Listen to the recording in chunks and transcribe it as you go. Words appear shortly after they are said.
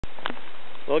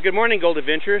Well, good morning, Gold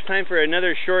Adventurers. Time for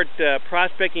another short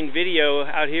prospecting video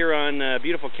out here on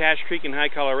beautiful Cache Creek in High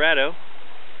Colorado.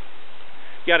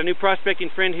 Got a new prospecting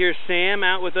friend here, Sam,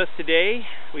 out with us today.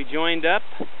 We joined up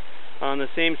on the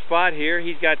same spot here.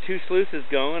 He's got two sluices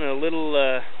going, a little,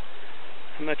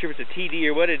 I'm not sure if it's a TD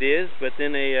or what it is, but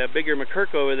then a bigger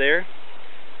McCurk over there.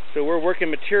 So we're working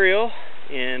material,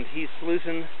 and he's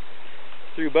sluicing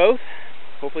through both.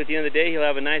 Hopefully at the end of the day he'll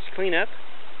have a nice cleanup.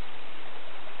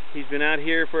 He's been out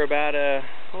here for about an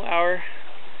hour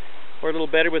or a little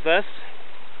better with us.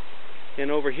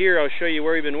 And over here I'll show you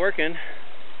where we've been working.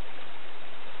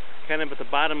 Kind of at the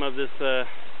bottom of this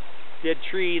dead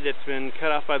tree that's been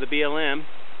cut off by the BLM.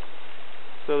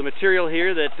 So the material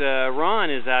here that Ron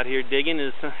is out here digging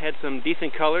has had some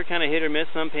decent color, kind of hit or miss.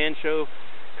 Some pans show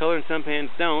color and some pans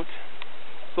don't.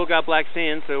 Still got black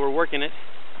sand, so we're working it.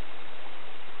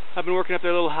 I've been working up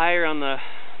there a little higher on the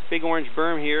big orange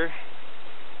berm here.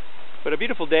 But a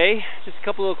beautiful day, just a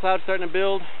couple little clouds starting to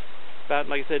build, about,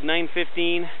 like I said,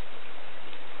 9:15. A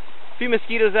few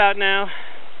mosquitoes out now,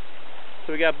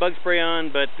 so we got bug spray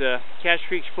on, but Cache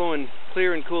Creek's flowing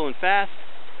clear and cool and fast.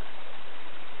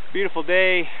 Beautiful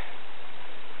day,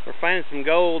 we're finding some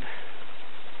gold,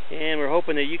 and we're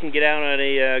hoping that you can get out on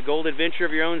a gold adventure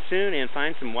of your own soon and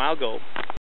find some wild gold.